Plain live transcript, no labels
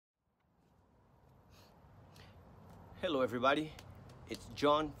Hello everybody, it's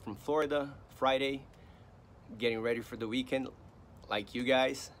John from Florida. Friday, getting ready for the weekend like you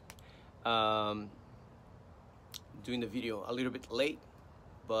guys. Doing the video a little bit late,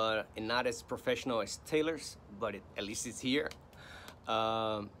 but not as professional as Taylor's, but at least it's here.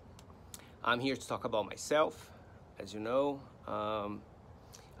 I'm here to talk about myself. As you know,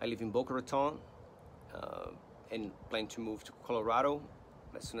 I live in Boca Raton and plan to move to Colorado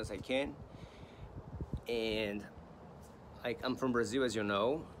as soon as I can. And I'm from Brazil, as you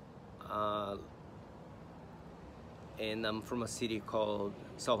know, and I'm from a city called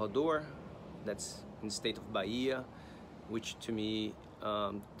Salvador, that's in the state of Bahia, which to me,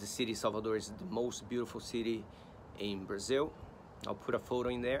 the city of Salvador is the most beautiful city in Brazil. I'll put a photo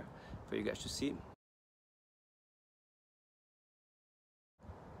in there for you guys to see.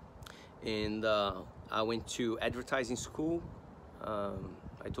 And I went to advertising school.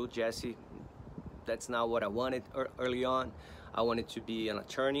 I told Jesse that's not what I wanted early on. I wanted to be an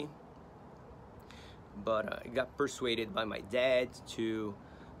attorney, but I got persuaded by my dad to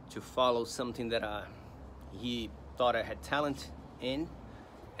follow something that he thought I had talent in,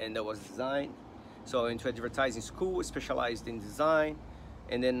 and that was design. So I went to advertising school, specialized in design,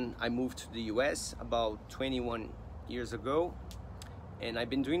 and then I moved to the US about 21 years ago, and I've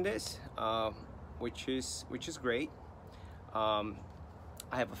been doing this, which is great.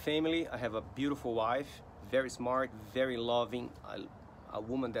 I have a family, I have a beautiful wife, very smart, very loving, a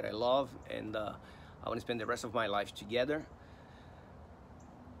woman that I love, and I want to spend the rest of my life together.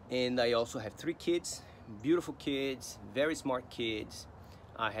 And I also have 3 kids, beautiful kids, very smart kids.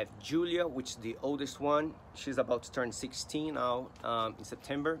 I have Julia, which is the oldest one. She's about to turn 16 now in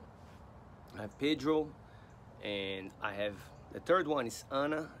September. I have Pedro, and I have the 3rd one is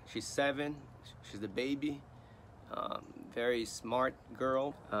Anna. She's 7, she's the baby. Very smart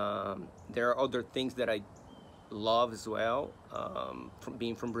girl. There are other things that I love as well. From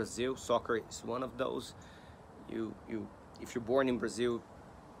being from Brazil, soccer is one of those. If you're born in Brazil,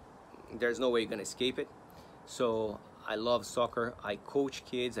 there's no way you're gonna escape it. So I love soccer. I coach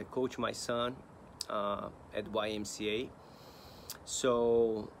kids. I coach my son at YMCA.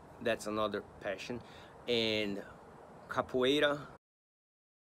 So that's another passion. And capoeira.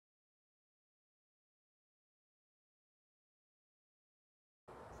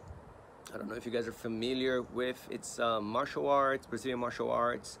 I don't know if you guys are familiar with, it's martial arts, Brazilian martial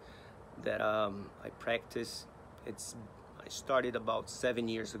arts that I practice. I started about 7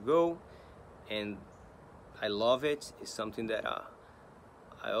 years ago, and I love it. It's something that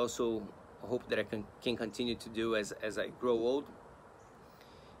I also hope that I can continue to do as I grow old.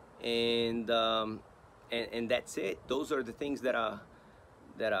 And that's it. Those are the things that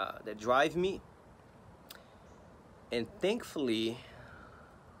drive me. And thankfully,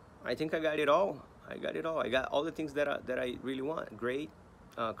 I think I got it all. I got all the things that I really want. Great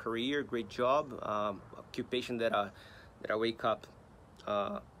career, great job, occupation that I wake up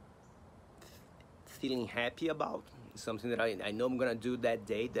feeling happy about. Something that I know I'm gonna do that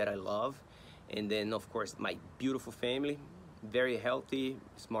day that I love. And then of course my beautiful family, very healthy,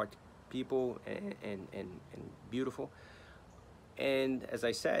 smart people, and beautiful. And as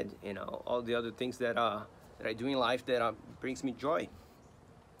I said, you know, all the other things that I do in life that brings me joy.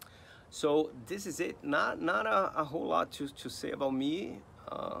 So this is it. Not a whole lot to say about me.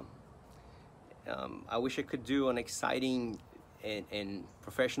 I wish I could do an exciting and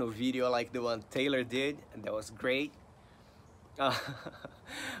professional video like the one Taylor did, and that was great.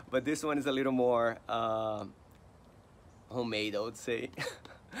 But this one is a little more homemade, I would say.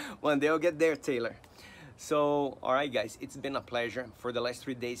 One day I'll get there, Taylor. So, all right, guys, it's been a pleasure. For the last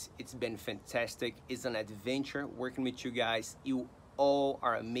 3 days, it's been fantastic. It's an adventure working with you guys. You all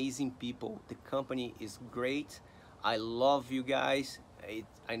are amazing people. The company is great. I love you guys.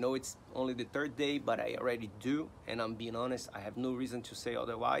 I know it's only the 3rd day, but I already do, and I'm being honest, I have no reason to say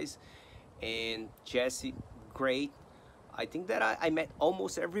otherwise. And Jesse, great. I think that I met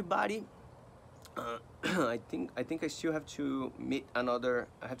almost everybody. I think I still have to meet another.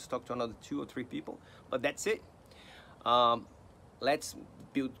 I have to talk to another 2 or 3 people, but that's it. Let's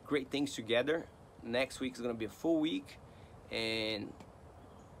build great things together. Next week is gonna be a full week, and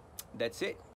that's it.